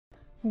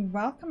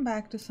Welcome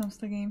back to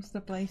Sampstra Games, the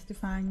place to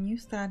find new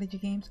strategy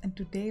games, and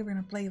today we're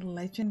going to play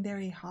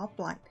Legendary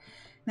Hoplite.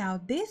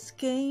 Now this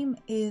game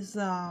is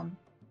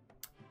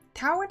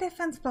tower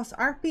defense plus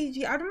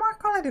RPG. I'd more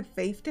call it a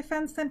wave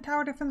defense than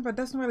tower defense, but it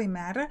doesn't really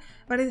matter.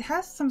 But it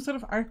has some sort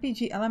of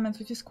RPG elements,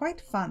 which is quite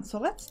fun. So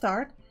let's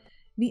start.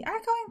 We are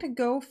going to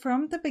go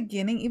from the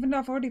beginning, even though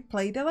I've already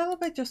played a little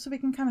bit, just so we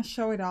can kind of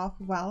show it off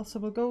well.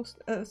 So we'll go,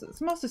 it's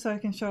mostly so I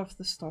can show off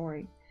the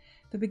story.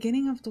 The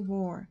beginning of the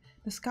war.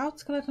 The scout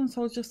skeleton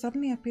soldiers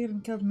suddenly appeared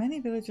and killed many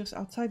villagers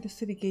outside the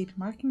city gate,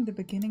 marking the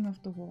beginning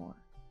of the war.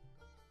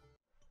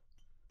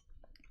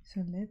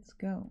 So let's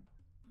go.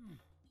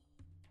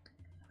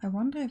 I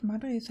wonder if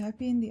Mother is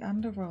happy in the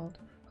underworld.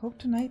 Hope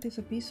tonight is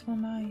a peaceful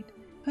night.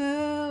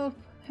 Help!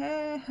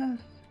 Help!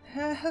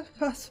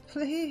 Help us,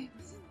 please!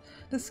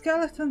 The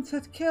skeletons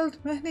had killed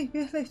many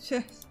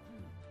villagers.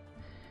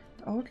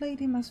 The old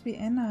lady must be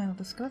Enile.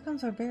 The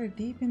skeletons are buried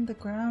deep in the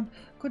ground.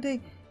 Could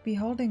they be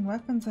holding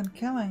weapons and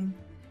killing?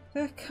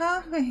 They're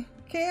coming!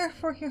 Care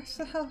for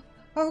yourself!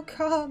 Oh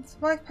gods,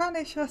 why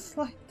punish us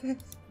like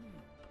this?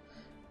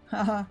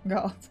 Haha,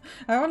 gods.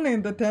 I'm only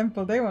in the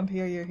temple, they won't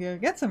hear you here.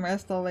 Get some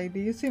rest, old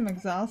lady, you seem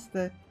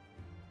exhausted.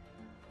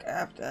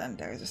 Captain,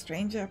 there is a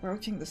stranger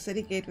approaching the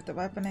city gate with a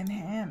weapon in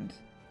hand.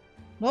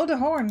 Blow the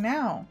horn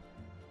now!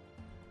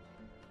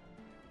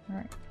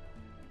 Alright.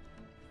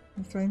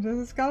 The stranger's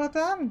a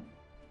skeleton!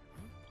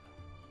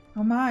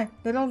 Oh my,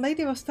 that old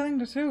lady was telling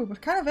the truth.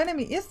 What kind of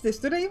enemy is this?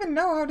 Do they even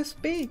know how to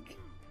speak?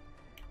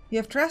 You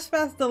have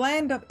trespassed the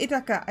land of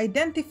Ithaca.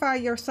 Identify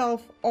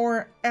yourself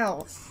or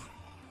else.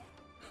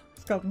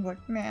 Skeleton's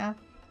like, nah.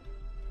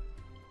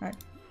 Alright.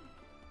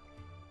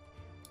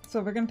 So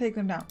we're gonna take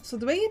them down. So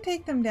the way you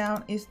take them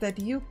down is that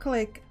you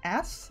click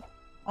S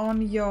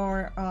on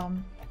your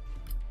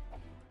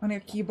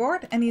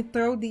keyboard and you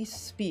throw these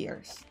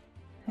spears.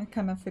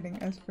 Kind of fitting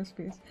S for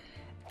spears.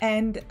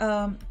 And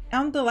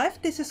on the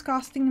left, this is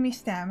costing me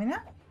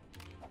stamina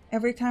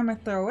every time I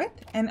throw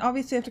it. And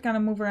obviously I have to kind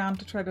of move around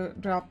to try to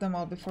drop them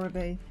all before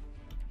they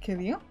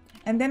kill you.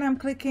 And then I'm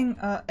clicking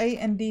A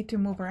and D to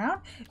move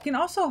around. You can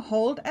also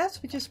hold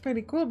S, which is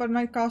pretty cool, but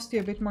might cost you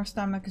a bit more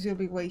stamina because you'll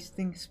be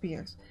wasting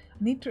spears.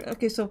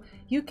 Okay, so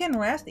you can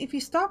rest. If you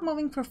stop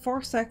moving for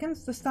 4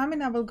 seconds, the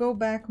stamina will go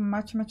back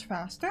much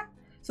faster.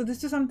 So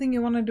this is something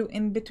you want to do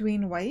in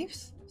between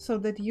waves so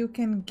that you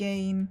can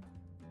gain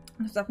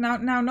stuff.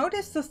 Now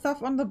notice the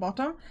stuff on the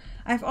bottom.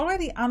 I've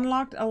already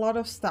unlocked a lot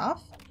of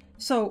stuff.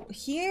 So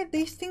here,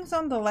 these things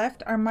on the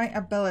left are my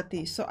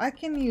abilities. So I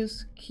can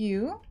use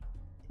Q.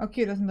 Oh,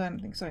 Q doesn't do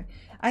anything, sorry.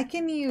 I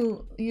can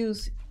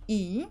use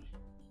E,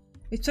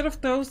 which sort of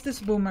throws this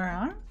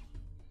boomerang.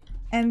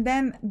 And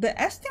then the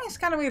S thing is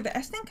kind of weird. The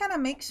S thing kind of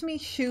makes me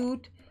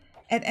shoot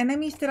at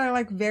enemies that are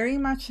like very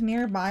much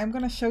nearby. I'm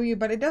going to show you,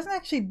 but it doesn't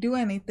actually do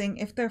anything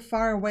if they're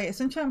far away.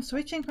 Essentially, I'm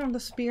switching from the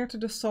spear to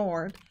the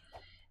sword.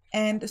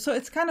 And so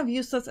it's kind of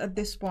useless at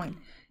this point.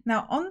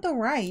 Now on the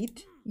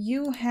right,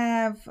 you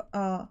have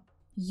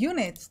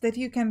units that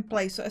you can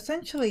place. So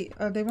essentially,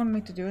 they want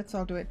me to do it, so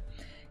I'll do it.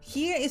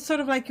 Here is sort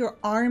of like your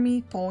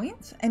army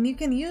points, and you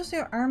can use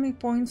your army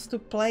points to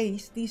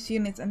place these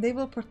units, and they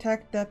will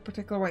protect that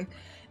particular way.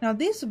 Now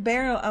this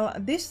barrel,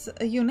 this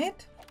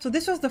unit, so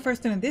this was the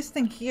first unit. This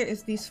thing here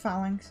is this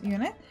phalanx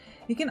unit.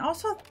 You can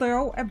also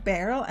throw a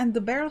barrel, and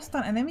the barrel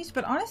stun enemies,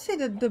 but honestly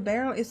the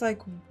barrel is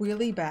like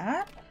really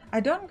bad. I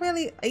don't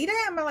really, either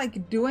I'm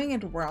like doing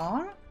it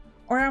wrong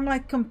or I'm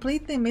like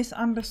completely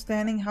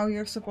misunderstanding how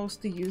you're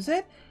supposed to use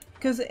it,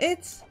 because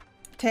it's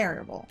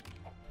terrible.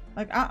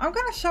 Like I'm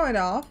gonna show it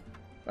off.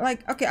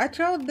 Like, okay, I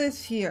throw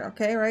this here,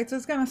 okay, right? So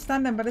it's gonna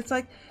stun them, but it's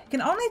like, you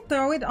can only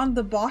throw it on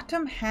the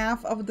bottom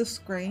half of the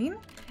screen.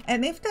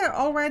 And if they're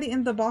already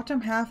in the bottom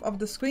half of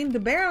the screen, the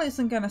barrel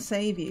isn't gonna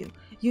save you.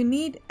 You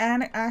need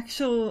an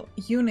actual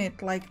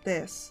unit like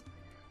this.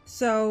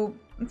 So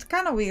it's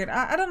kind of weird.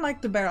 I don't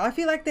like the barrel. I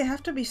feel like they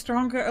have to be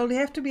stronger, or they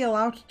have to be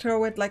allowed to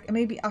throw it like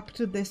maybe up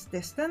to this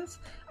distance.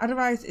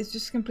 Otherwise, it's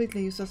just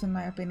completely useless in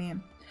my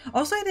opinion.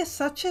 Also, it is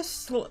such a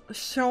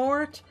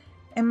short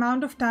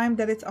amount of time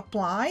that it's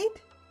applied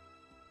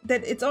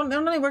that it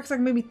only works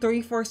like maybe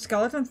 3-4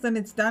 skeletons, then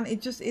it's done.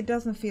 It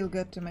doesn't feel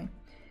good to me.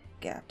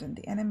 Captain,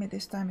 the enemy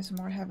this time is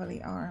more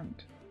heavily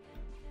armed.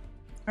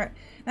 Alright,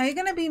 now you're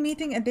going to be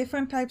meeting at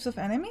different types of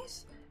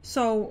enemies.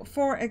 So,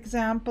 for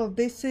example,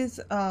 this is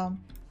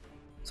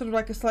sort of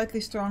like a slightly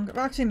stronger...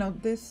 Well, actually, no,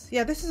 this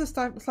is a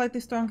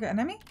slightly stronger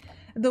enemy.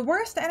 The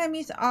worst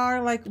enemies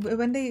are like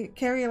when they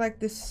carry like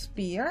this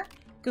spear,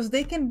 because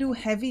they can do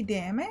heavy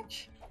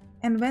damage.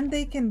 And when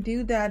they can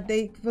do that,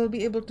 they will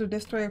be able to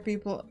destroy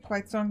people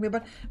quite strongly.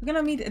 But we're going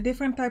to meet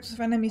different types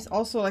of enemies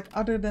also, like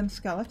other than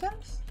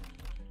skeletons.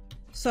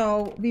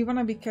 So, we want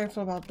to be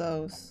careful about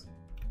those.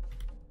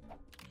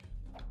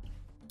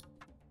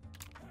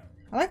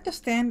 I like to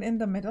stand in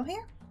the middle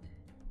here.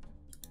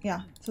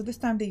 Yeah, so this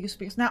time they use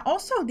spears. Now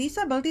also these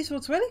abilities,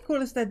 what's really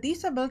cool is that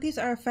these abilities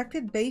are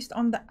affected based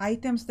on the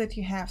items that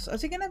you have. So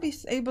as you're going to be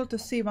able to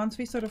see once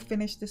we sort of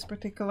finish this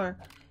particular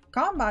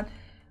combat,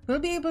 we'll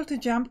be able to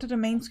jump to the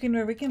main screen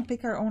where we can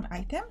pick our own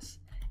items.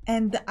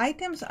 and the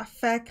items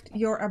affect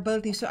your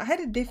ability. So I had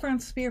a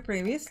different spear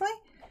previously,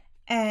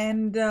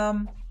 and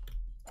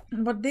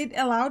what it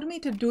allowed me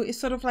to do is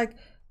sort of like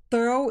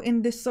throw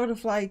in this sort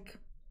of like,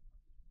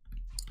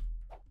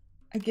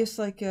 I guess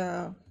like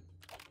a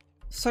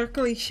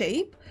circular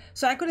shape.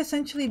 So I could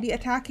essentially be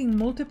attacking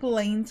multiple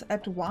lanes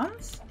at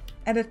once,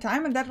 at a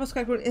time, and that was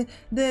quite good.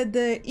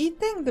 The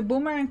eating, the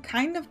boomerang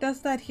kind of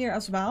does that here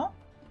as well.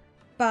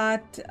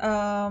 But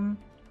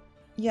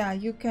yeah,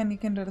 you can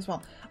do it as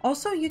well.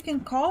 Also, you can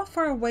call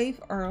for a wave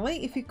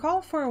early. If you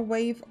call for a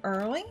wave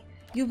early,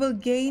 you will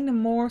gain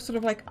more sort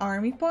of like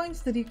army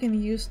points that you can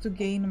use to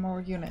gain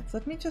more units.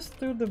 Let me just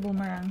throw the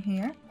boomerang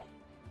here.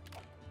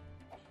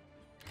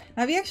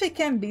 Now we actually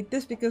can beat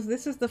this because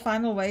this is the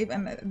final wave,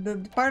 and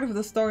the part of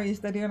the story is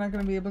that you're not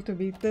going to be able to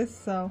beat this,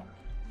 so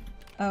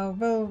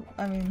well,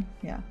 I mean,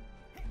 yeah.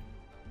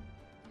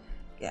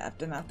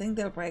 Captain, I think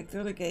they'll break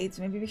through the gates.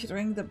 Maybe we should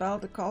ring the bell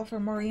to call for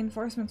more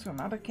reinforcements from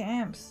other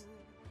camps.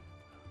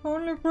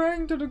 Only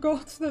praying to the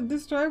gods that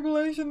this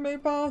tribulation may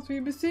pass. We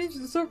beseech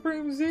the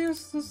supreme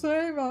Zeus to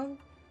save us.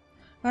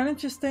 Why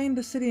don't you stay in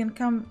the city and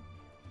come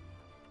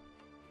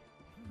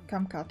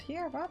cut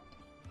here? What?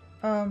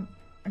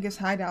 I guess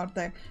hide out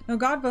there. No,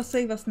 God will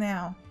save us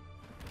now.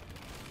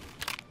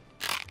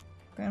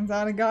 Turns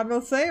out God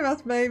will save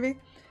us, baby.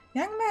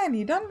 Young man,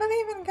 you don't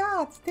believe in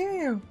gods, do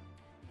you?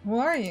 Who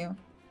are you?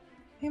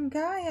 I am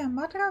Gaia,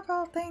 mother of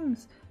all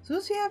things.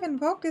 Zeus you have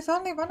invoked is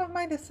only one of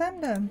my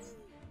descendants.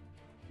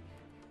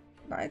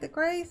 By the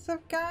grace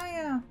of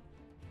Gaia.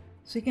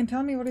 So you can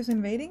tell me what is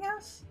invading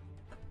us?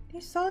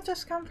 These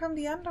soldiers come from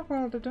the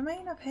underworld, the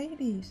domain of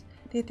Hades.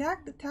 They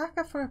attacked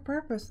Ithaca for a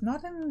purpose,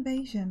 not an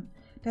invasion.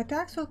 The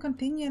attacks will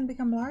continue and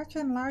become larger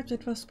and larger.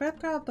 It will spread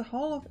throughout the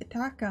whole of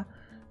Ithaca.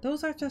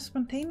 Those are just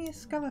spontaneous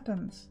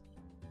skeletons.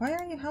 Why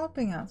are you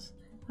helping us?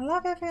 I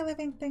love every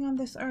living thing on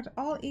this earth,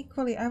 all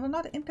equally. I will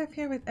not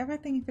interfere with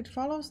everything if it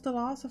follows the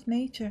laws of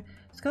nature.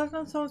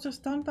 Skeleton soldiers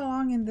don't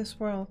belong in this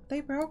world.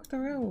 They broke the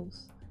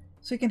rules.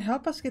 So you can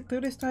help us get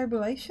through this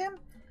tribulation?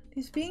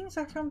 These beings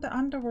are from the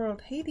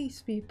underworld,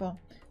 Hades people.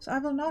 So I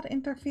will not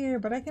interfere,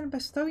 but I can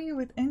bestow you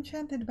with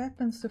enchanted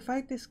weapons to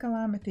fight this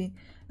calamity.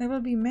 There will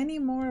be many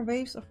more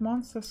waves of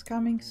monsters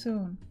coming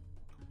soon.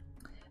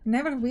 I've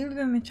never wielded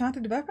an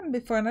enchanted weapon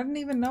before and I don't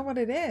even know what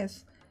it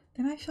is.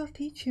 Then I shall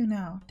teach you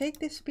now. Take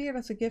this spear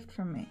as a gift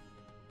from me.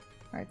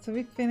 Alright, so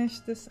we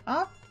finished this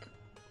up.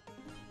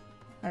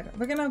 Alright,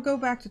 we're gonna go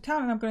back to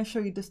town and I'm gonna show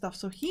you the stuff.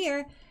 So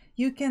here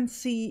you can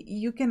see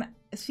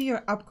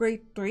your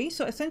upgrade 3.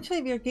 So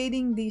essentially we are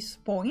getting these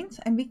points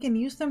and we can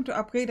use them to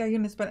upgrade our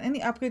units, but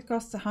any upgrade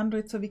costs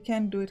 100, so we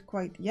can't do it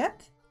quite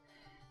yet.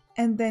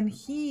 And then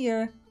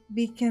here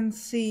we can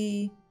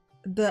see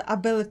the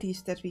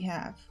abilities that we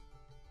have,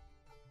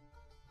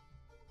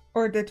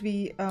 or that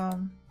we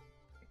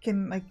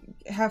can like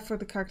have for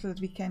the character that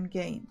we can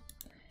gain.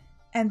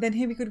 And then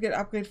here we could get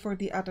upgrade for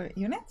the other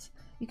units.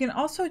 You can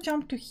also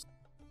jump to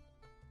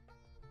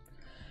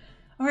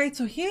Alright,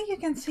 so here you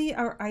can see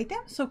our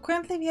items. So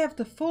currently we have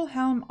the full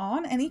helm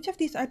on, and each of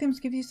these items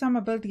give you some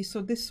abilities. So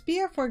this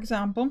spear, for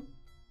example,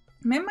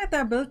 remember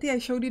the ability I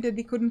showed you that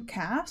we couldn't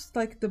cast,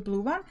 like the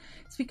blue one?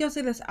 It's because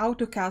it is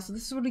auto cast. So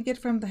this is what we get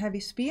from the heavy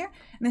spear.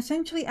 And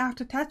essentially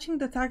after touching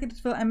the target,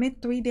 it will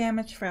emit 3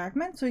 damage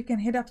fragments, so you can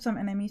hit up some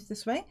enemies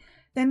this way.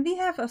 Then we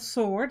have a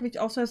sword, which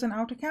also has an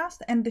autocast,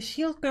 and the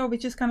shield throw,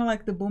 which is kind of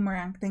like the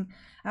boomerang thing.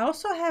 I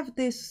also have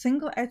this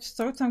single-edged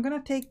sword, so I'm going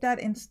to take that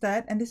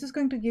instead, and this is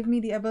going to give me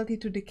the ability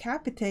to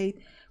decapitate.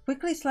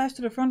 Quickly slash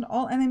to the front,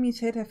 all enemies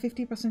hit have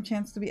 50%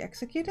 chance to be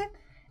executed.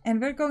 And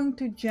we're going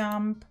to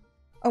jump...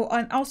 Oh,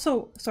 and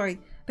also, sorry,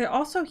 there are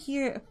also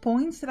here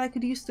points that I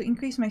could use to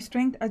increase my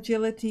strength,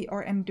 agility,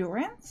 or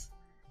endurance.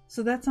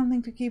 So that's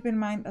something to keep in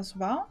mind as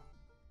well.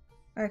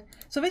 Alright,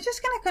 so we're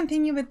just going to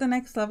continue with the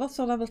next level,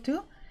 so level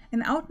 2.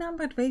 An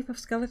outnumbered wave of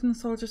skeleton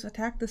soldiers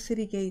attacked the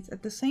city gates.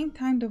 At the same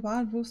time, the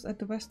wild wolves at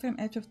the western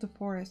edge of the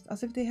forest,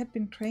 as if they had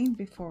been trained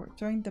before,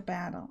 joined the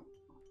battle.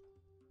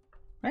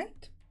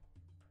 Right?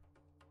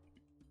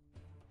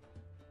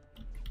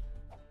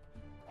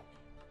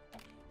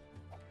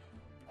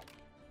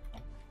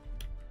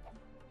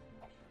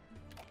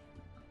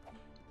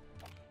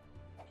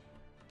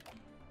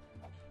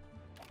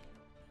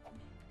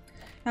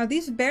 Now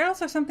these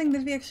barrels are something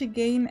that we actually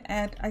gain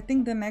at, I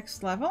think, the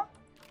next level.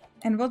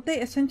 And what they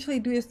essentially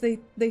do is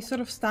they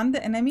sort of stun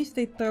the enemies,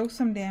 they throw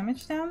some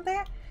damage down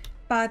there,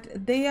 but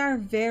they are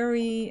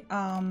very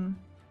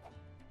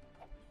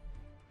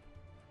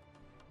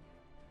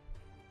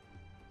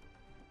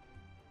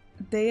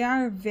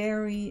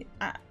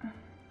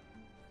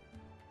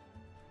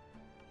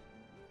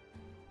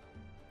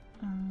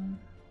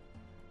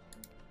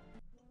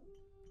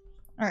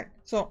alright,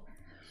 so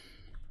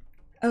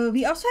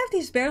we also have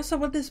these barrels. So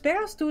what these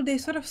barrels do, they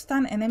sort of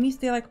stun enemies.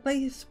 They like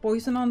place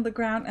poison on the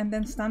ground and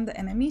then stun the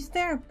enemies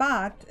there.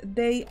 But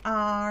they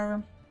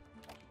are...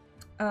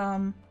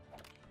 I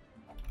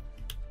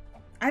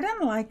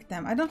don't like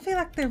them. I don't feel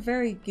like they're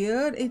very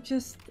good. It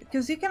just...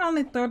 Because you can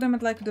only throw them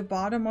at like the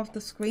bottom of the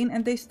screen.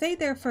 And they stay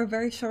there for a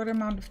very short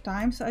amount of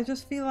time. So I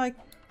just feel like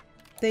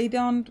they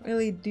don't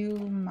really do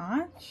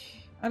much.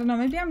 I don't know,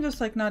 maybe I'm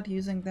just like not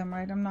using them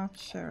right, I'm not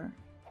sure.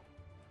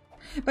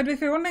 But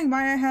if you're wondering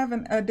why I have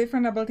a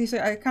different ability, so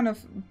I kind of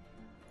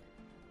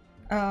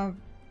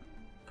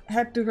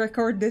had to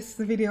record this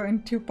video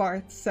in 2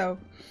 parts, so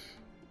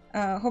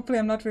hopefully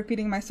I'm not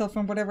repeating myself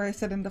from whatever I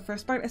said in the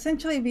first part.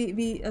 Essentially,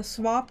 we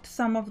swapped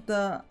some of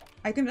the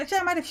items. Actually,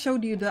 I might have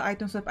showed you the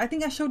item swap. I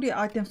think I showed you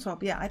item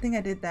swap. Yeah, I think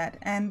I did that.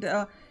 And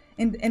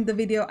in the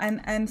video,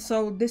 and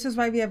so this is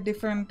why we have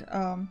different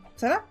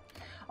setup.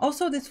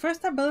 Also, this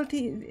first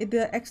ability,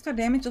 the extra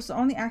damage is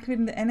only activated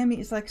when the enemy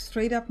is like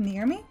straight up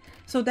near me.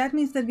 So that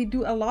means that we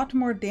do a lot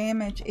more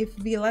damage if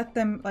we let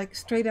them like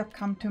straight up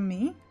come to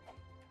me.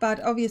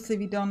 But obviously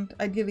we don't,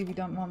 ideally we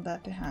don't want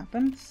that to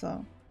happen,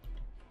 so.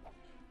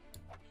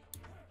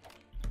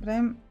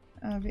 But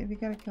we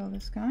gotta kill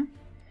this guy.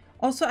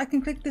 Also, I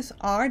can click this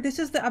R. This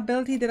is the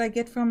ability that I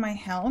get from my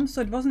helm,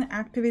 so it wasn't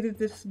activated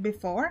this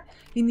before.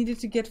 You needed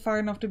to get far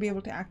enough to be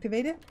able to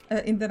activate it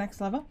in the next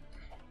level.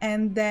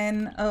 And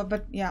then,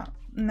 but yeah,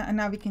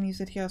 now we can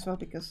use it here as well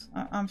because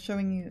I'm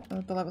showing you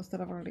the levels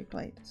that I've already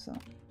played, so.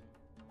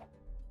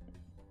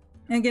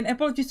 And again,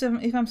 apologies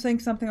if I'm saying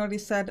something already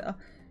said,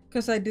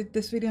 because I did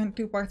this video in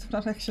 2 parts, I'm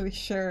not actually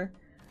sure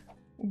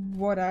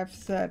what I've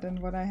said and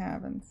what I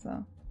haven't,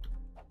 so.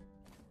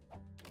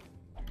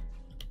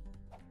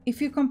 If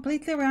you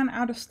completely run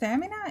out of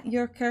stamina,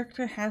 your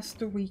character has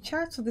to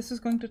recharge, so this is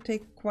going to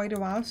take quite a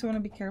while, so you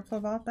want to be careful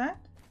about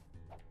that.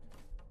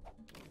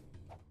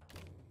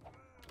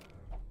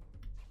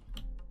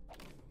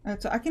 Alright,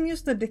 so I can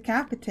use the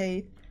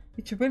decapitate,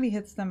 which really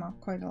hits them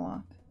up quite a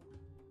lot.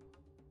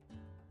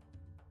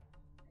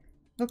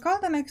 We'll call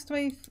the next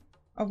wave...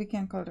 Oh, we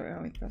can't call it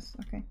early because...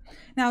 Okay.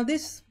 Now,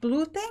 this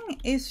blue thing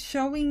is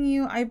showing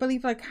you, I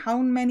believe, like how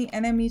many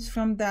enemies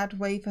from that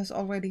wave has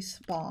already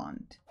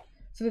spawned.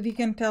 So that you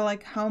can tell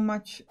like how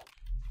much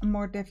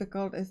more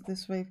difficult is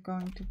this wave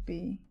going to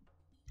be.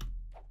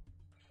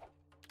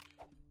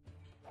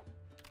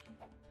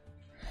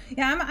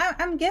 Yeah,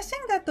 I'm guessing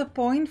that the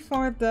point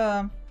for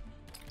the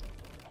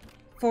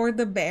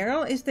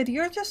barrel is that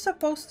you're just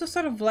supposed to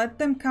sort of let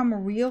them come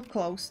real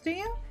close to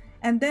you,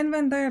 and then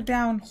when they're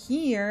down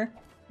here,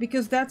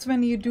 because that's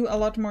when you do a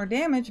lot more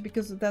damage,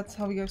 because that's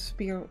how your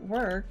spear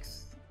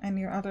works and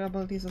your other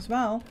abilities as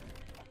well,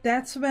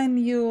 that's when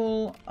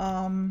you'll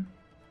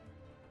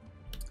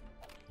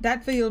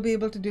that way you'll be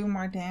able to do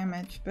more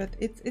damage. But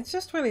it's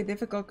just really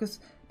difficult because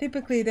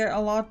typically there are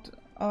a lot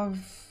of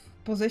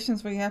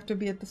positions where you have to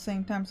be at the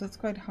same time, so it's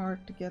quite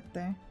hard to get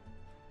there.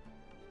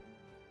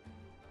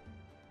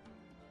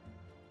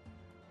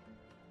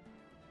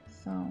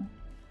 So,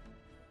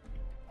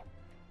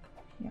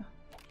 yeah.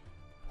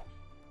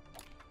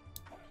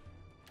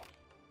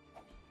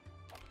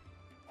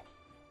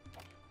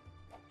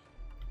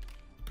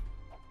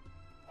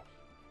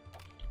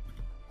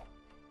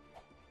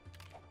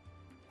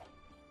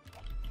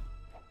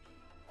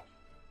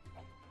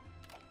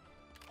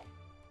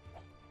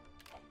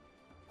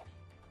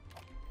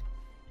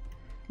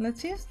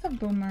 Let's use the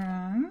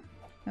boomerang.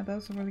 Yeah, that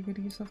was a really good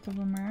use of the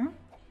boomerang.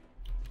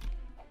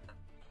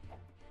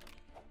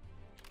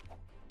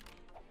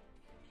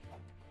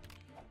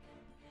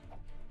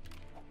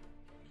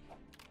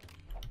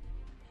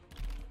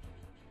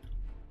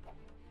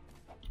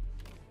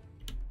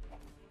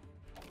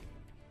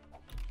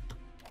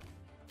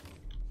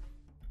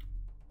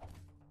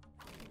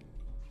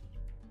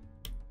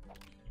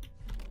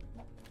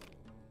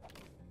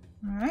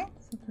 Alright,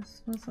 so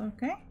this was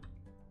okay.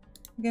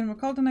 Again, we'll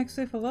call the next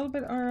wave a little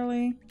bit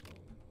early,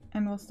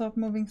 and we'll stop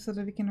moving so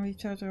that we can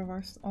recharge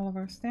all of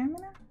our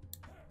stamina.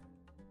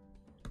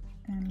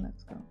 And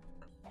let's go.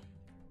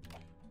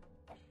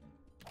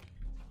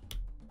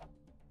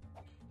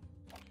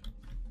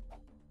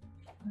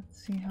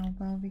 Let's see how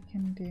well we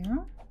can do.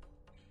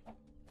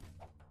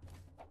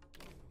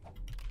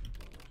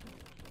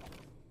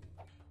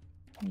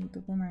 Ooh, the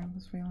boomerang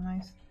was real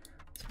nice.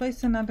 Let's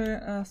place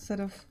another set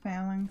of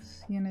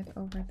phalanx unit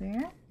over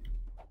there.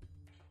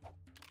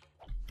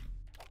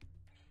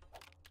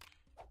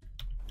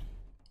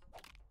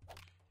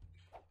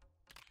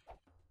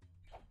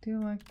 Do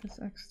like this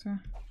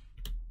extra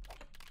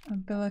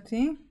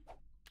ability.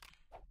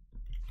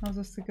 Allows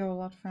us to go a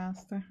lot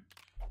faster.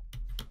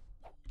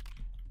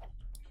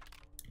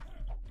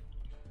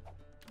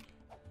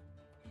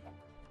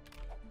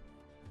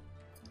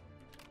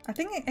 I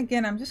think,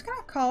 again, I'm just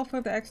gonna call for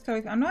the extra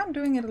wave. I know I'm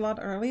doing it a lot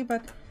early,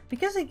 but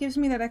because it gives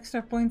me that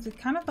extra points, it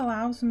kind of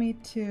allows me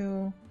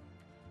to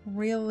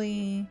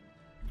really,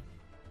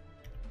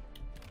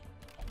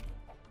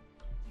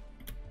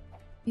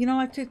 you know,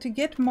 like to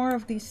get more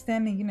of these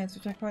standing units,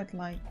 which I quite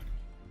like.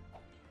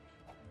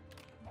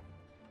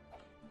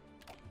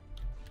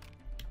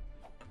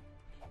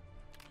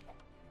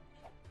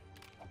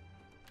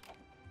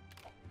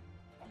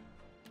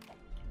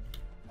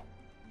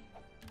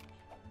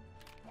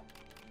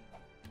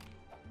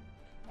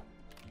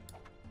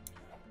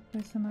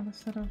 Place another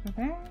set over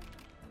there.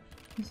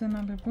 Use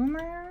another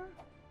boomerang.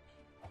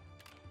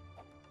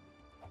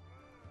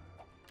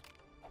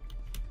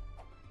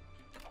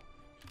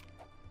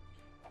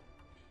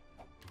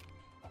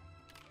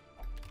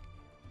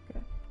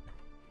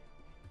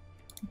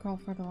 Call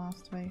for the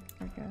last wave,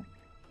 forget.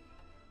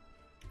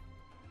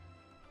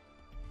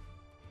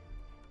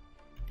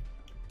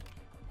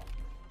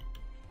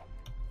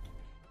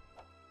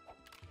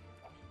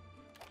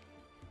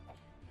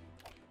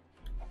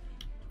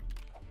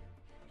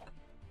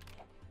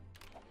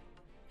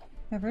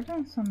 Yeah, we're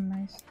doing some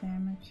nice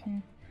damage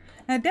here.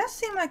 Now it does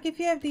seem like if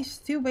you have these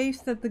two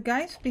waves that the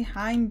guys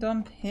behind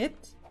don't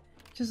hit.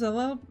 Which is a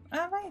little...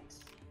 Oh wait.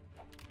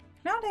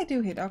 No, they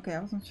do hit. Okay, I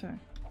wasn't sure.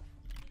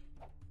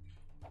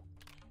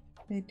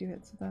 They do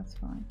hit, so that's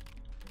fine.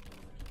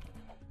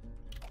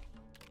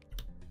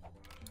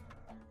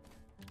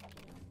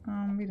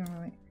 We don't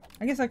really...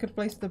 I guess I could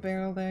place the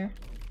barrel there.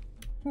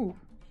 Ooh.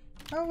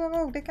 Oh, whoa,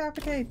 whoa,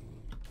 decapitate!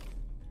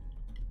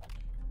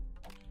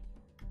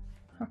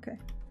 Okay.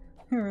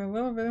 We're a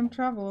little bit in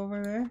trouble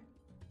over there.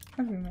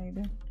 But we made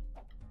it.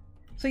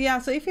 So yeah,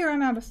 so if you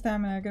run out of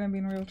stamina, you're gonna be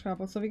in real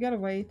trouble. So we gotta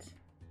wait.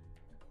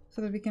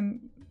 So that we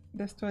can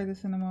destroy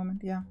this in a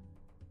moment, yeah.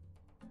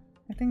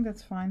 I think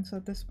that's fine. So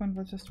at this point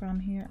we'll just run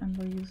here and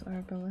we'll use our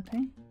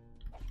ability.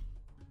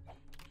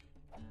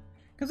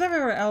 Because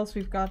everywhere else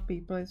we've got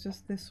people, it's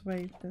just this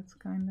wave that's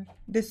kind of...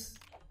 This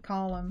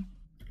column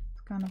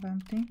is kind of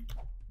empty.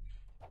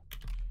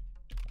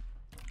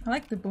 I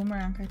like the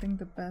boomerang, I think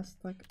the best,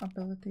 like,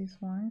 abilities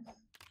wise.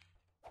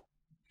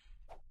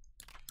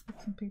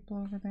 Get some people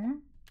over there.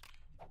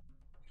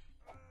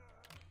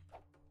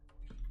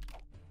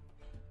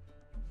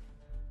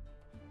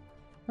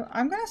 So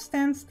I'm gonna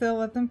stand still,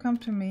 let them come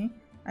to me.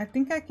 I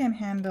think I can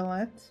handle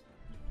it.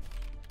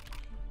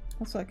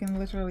 Also, I can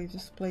literally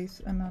just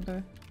place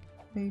another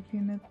wave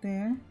unit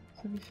there,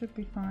 so we should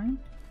be fine.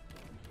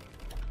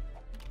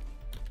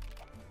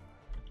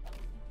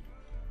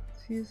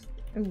 Let's use...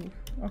 Ooh,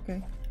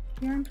 okay.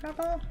 You're in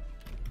trouble?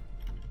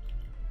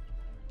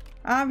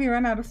 Ah, we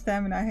ran out of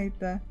stamina, I hate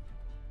that.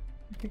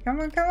 Okay, come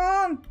on, come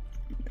on!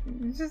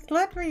 Just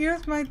let me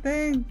use my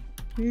thing!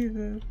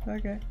 Jesus,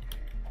 okay.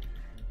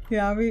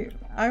 Yeah,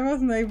 I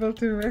wasn't able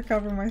to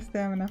recover my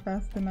stamina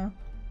fast enough.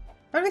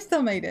 But we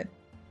still made it.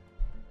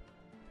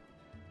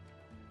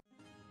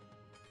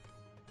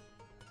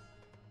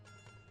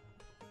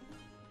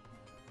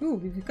 Ooh,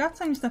 we've got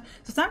some stuff.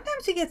 So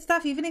sometimes you get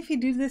stuff even if you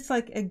do this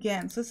like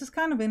again. So this is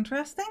kind of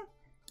interesting.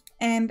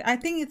 And I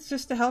think it's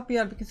just to help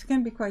you out because it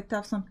can be quite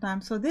tough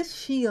sometimes. So this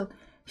shield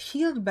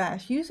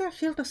bash. Use your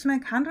shield to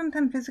smack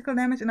 110 physical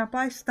damage and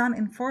apply stun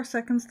in 4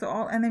 seconds to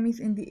all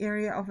enemies in the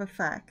area of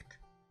effect.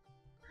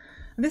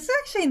 This is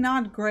actually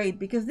not great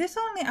because this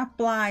only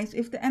applies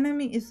if the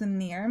enemy is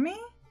near me.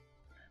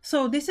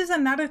 So this is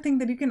another thing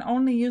that you can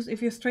only use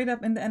if you're straight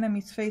up in the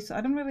enemy's face. So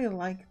I don't really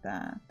like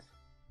that.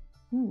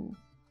 Ooh.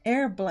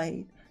 Air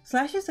blade.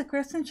 Slashes a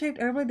crescent-shaped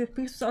air blade that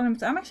pierces all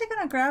enemies. I'm actually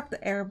gonna grab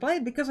the air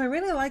blade because I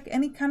really like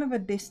any kind of a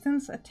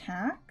distance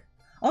attack.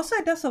 Also,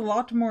 it does a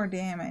lot more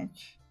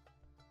damage.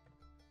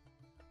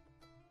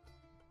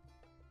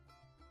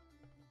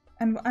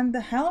 And the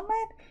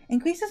helmet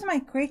increases my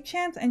crit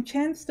chance and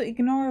chance to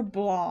ignore a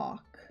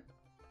block.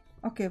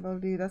 Okay, we'll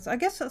do that. So I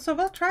guess so.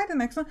 We'll try the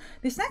next one.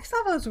 This next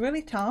level is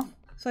really tough,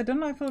 so I don't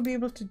know if we'll be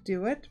able to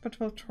do it, but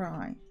we'll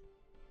try.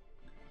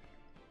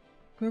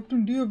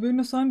 Captain D, I've been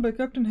assigned by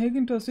Captain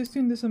Hagen to assist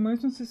you in this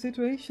emergency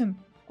situation.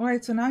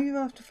 Alright, so now you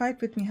will have to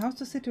fight with me. How's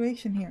the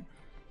situation here?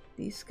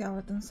 These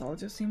skeleton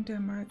soldiers seem to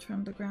emerge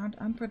from the ground,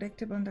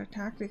 unpredictable in their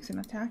tactics and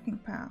attacking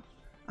path.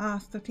 Ah,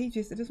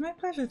 strategist, it is my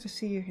pleasure to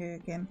see you here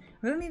again.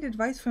 I will need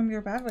advice from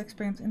your battle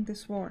experience in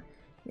this war.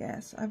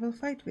 Yes, I will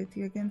fight with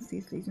you against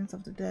these legions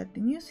of the dead.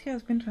 The news here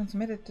has been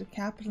transmitted to the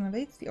capital and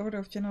awaits the order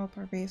of General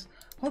Parvez.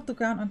 Hold the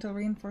ground until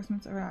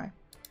reinforcements arrive.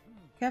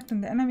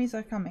 Captain, the enemies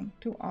are coming.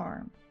 To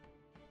arm.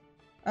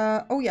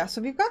 Oh yeah,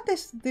 so we've got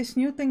this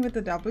new thing with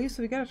the W,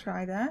 so we gotta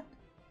try that.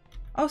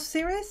 Oh,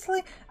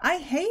 seriously? I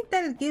hate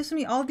that it gives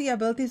me all the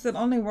abilities that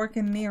only work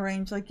in near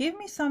range. Like, give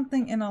me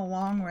something in a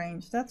long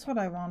range. That's what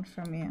I want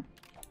from you.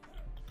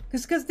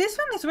 Because this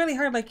one is really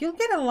hard. Like, you'll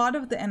get a lot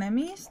of the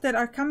enemies that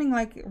are coming,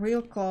 like,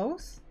 real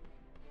close.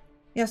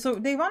 Yeah, so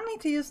they want me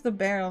to use the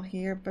barrel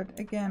here. But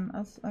again,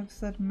 as I've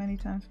said many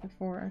times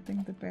before, I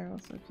think the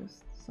barrels are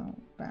just so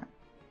bad.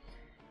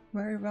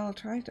 Very well.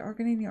 Try to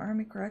organize your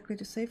army correctly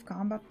to save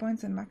combat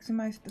points and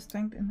maximize the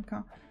strength in the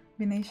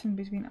combination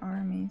between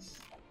armies.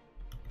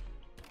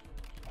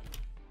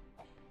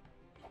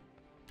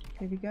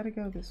 Okay, we gotta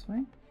go this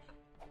way.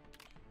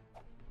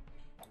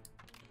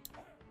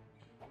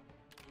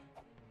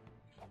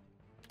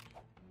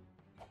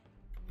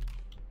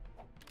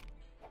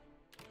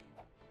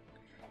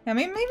 Yeah,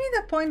 maybe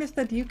the point is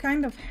that you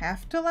kind of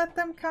have to let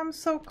them come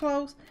so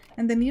close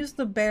and then use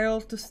the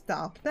barrel to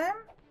stop them.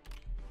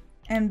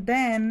 And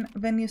then,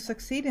 when you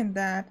succeed in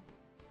that,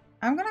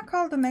 I'm gonna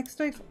call the next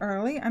wave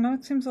early. I know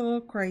it seems a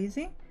little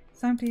crazy. It's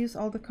time to use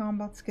all the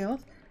combat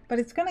skills. But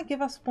it's gonna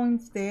give us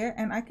points there,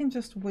 and I can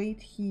just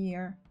wait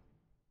here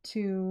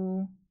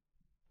to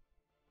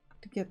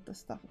get the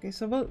stuff. Okay,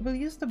 so we'll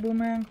use the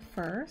boomerang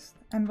first,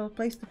 and we'll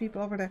place the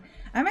people over there.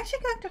 I'm actually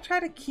going to try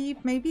to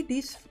keep maybe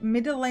these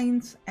middle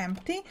lanes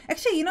empty.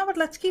 Actually, you know what?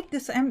 Let's keep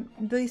these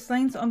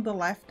lanes on the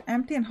left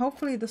empty, and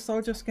hopefully the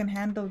soldiers can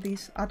handle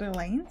these other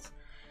lanes.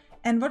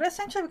 And what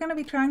essentially we're going to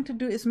be trying to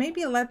do is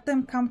maybe let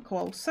them come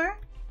closer,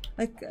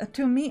 like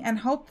to me, and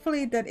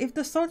hopefully that if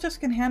the soldiers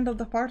can handle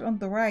the part on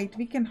the right,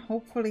 we can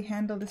hopefully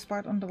handle this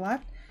part on the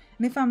left.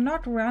 And if I'm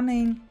not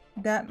running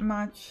that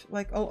much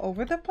like all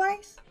over the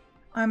place,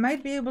 I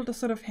might be able to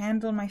sort of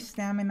handle my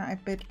stamina a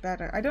bit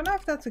better. I don't know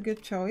if that's a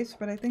good choice,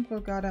 but I think we'll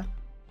gotta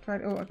try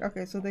to... Oh,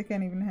 okay, so they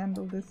can't even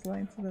handle this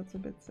lane, so that's a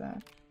bit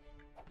sad.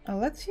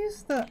 Let's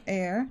use the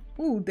air.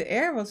 Ooh, the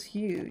air was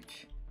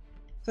huge.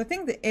 So I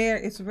think the air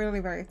is really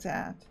very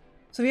sad.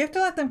 So we have to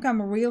let them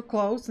come real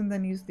close and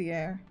then use the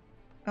air.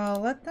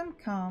 Let them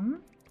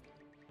come.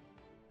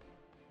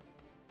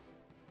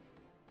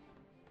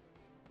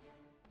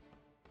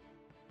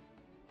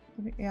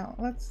 Yeah,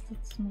 let's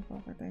move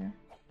over there.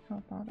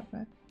 Help out a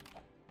bit.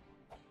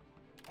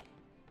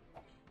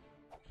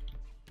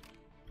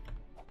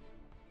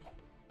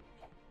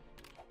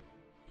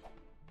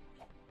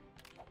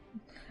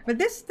 But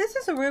this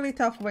is a really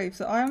tough wave,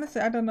 so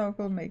honestly I don't know if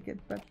we'll make it,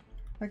 but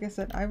like I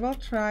said, I will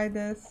try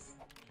this.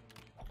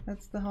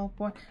 That's the whole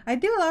point. I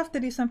do love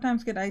that you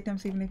sometimes get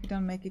items even if you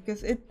don't make it,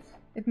 because it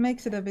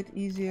makes it a bit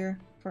easier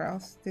for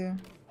us to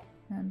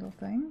handle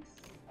things.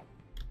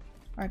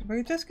 Alright,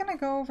 we're just gonna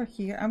go over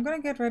here. I'm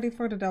gonna get ready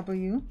for the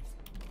W.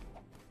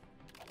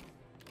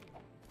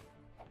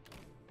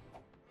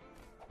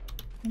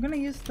 I'm gonna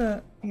use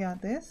the... yeah,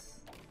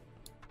 this.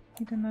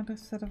 Need another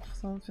set of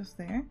soldiers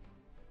there.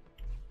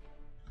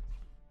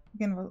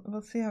 Again,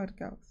 we'll see how it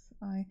goes.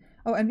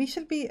 Oh, and we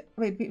should be...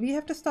 wait, we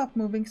have to stop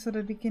moving so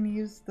that we can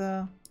use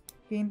the...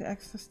 gain the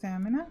extra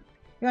stamina.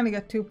 We only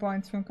got 2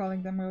 points from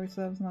calling them early,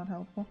 so that's not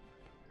helpful.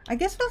 I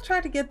guess we'll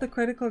try to get the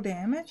critical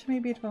damage.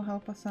 Maybe it will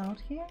help us out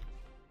here.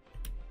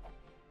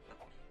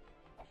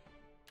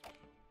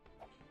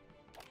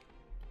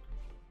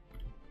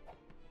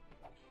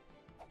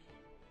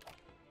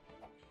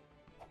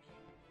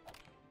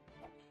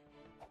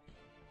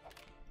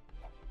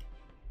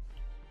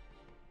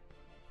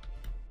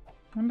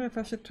 I wonder if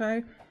I should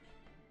try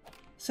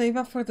save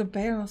up for the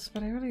barrels,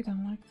 but I really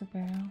don't like the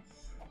barrels.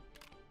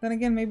 Then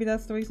again, maybe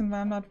that's the reason why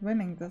I'm not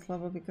winning this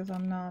level, because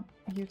I'm not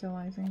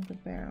utilizing the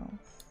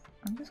barrels.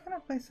 I'm just gonna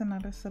place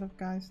another set of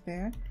guys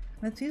there.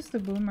 Let's use the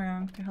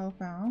boomerang to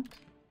help out.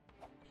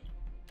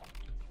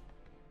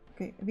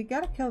 Okay, we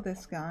gotta kill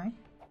this guy,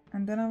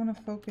 and then I want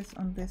to focus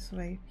on this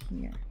wave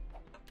here.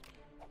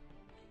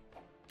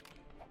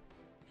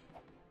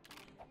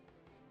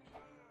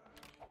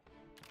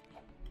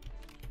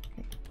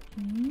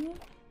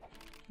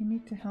 You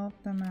need to help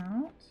them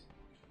out.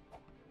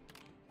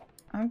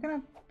 I'm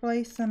gonna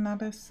place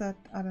another set,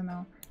 I don't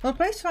know. We'll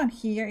place one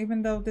here,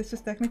 even though this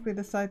is technically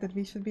the side that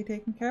we should be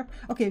taking care of.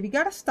 Okay, we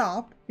gotta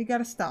stop. We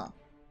gotta stop.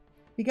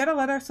 We gotta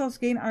let ourselves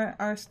gain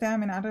our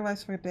stamina,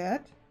 otherwise we're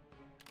dead.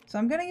 So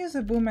I'm gonna use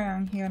a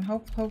boomerang here and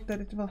hope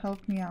that it will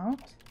help me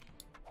out.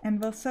 And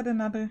we'll set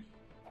another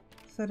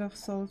set of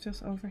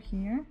soldiers over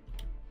here.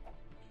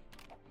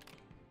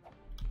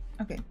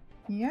 Okay,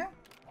 here.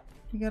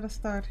 We gotta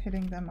start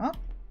hitting them up.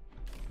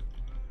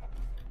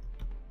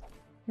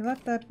 We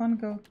let that one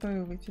go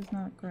through, which is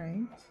not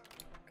great.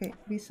 Okay,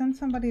 we send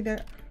somebody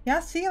there. Yeah,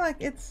 see, like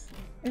it's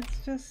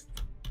just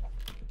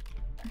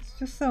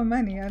so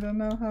many. I don't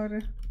know how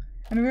to.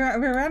 And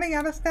we're running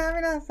out of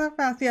stamina so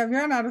fast. Yeah, we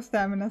run out of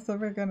stamina, so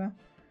we're gonna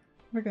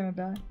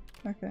die.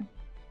 Okay.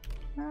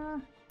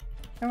 Come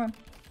on.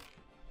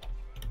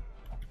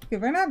 Okay,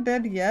 we're not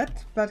dead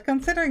yet, but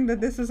considering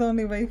that this is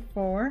only wave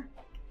 4.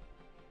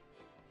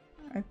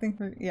 I think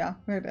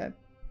we're dead.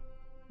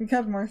 We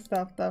got more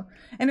stuff though.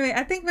 Anyway,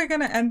 I think we're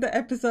gonna end the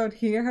episode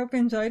here. Hope you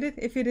enjoyed it.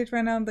 If you did,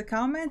 write down in the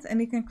comments, and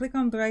you can click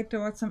on the right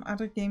towards some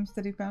other games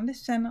that you found on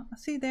this channel. I'll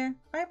see you there.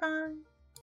 Bye bye.